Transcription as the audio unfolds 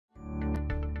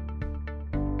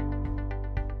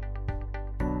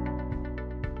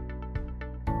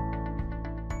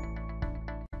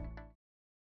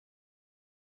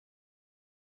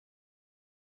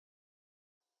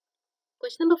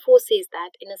Question number 4 says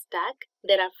that in a stack,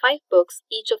 there are 5 books,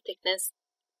 each of thickness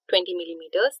 20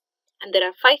 millimeters, and there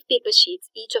are 5 paper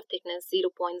sheets, each of thickness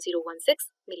 0.016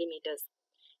 millimeters.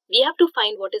 We have to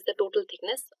find what is the total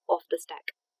thickness of the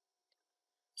stack.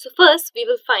 So first, we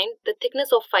will find the thickness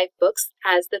of 5 books,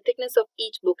 as the thickness of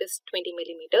each book is 20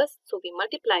 millimeters. So we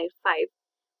multiply 5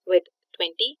 with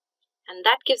 20, and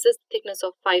that gives us the thickness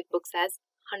of 5 books as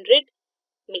 100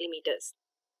 millimeters.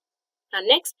 Now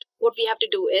next, what we have to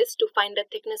do is to find the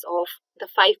thickness of the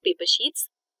 5 paper sheets.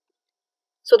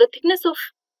 So the thickness of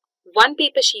one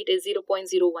paper sheet is 0.016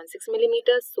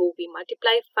 millimeters. So we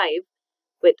multiply 5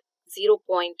 with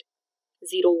 0.016.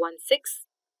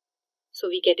 So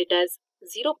we get it as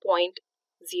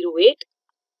 0.08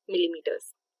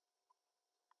 millimeters.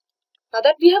 Now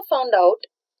that we have found out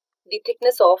the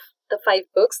thickness of the 5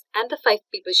 books and the 5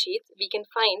 paper sheets, we can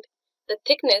find the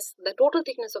thickness, the total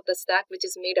thickness of the stack, which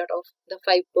is made out of the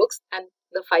 5 books and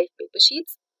the 5 paper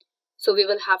sheets. So we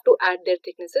will have to add their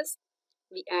thicknesses.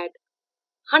 We add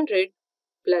 100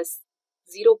 plus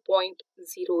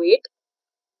 0.08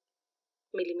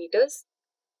 millimeters.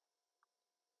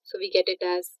 So we get it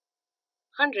as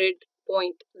 100.08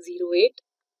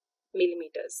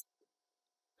 millimeters.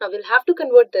 Now we'll have to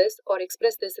convert this or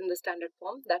express this in the standard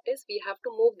form. That is, we have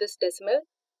to move this decimal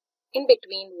in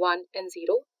between 1 and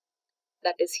 0.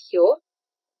 That is here.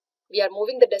 We are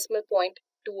moving the decimal point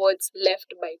towards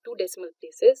left by 2 decimal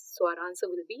places. So our answer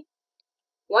will be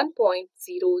 1.0008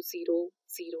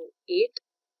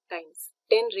 times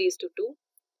 10 raised to 2.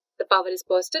 The power is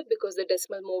positive because the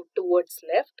decimal moved towards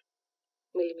left,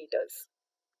 millimeters.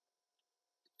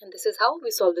 And this is how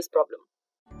we solve this problem.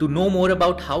 To know more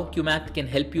about how QMath can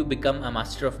help you become a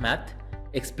master of math,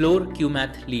 explore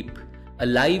QMath Leap, a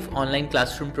live online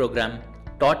classroom program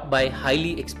taught by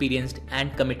highly experienced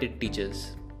and committed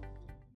teachers.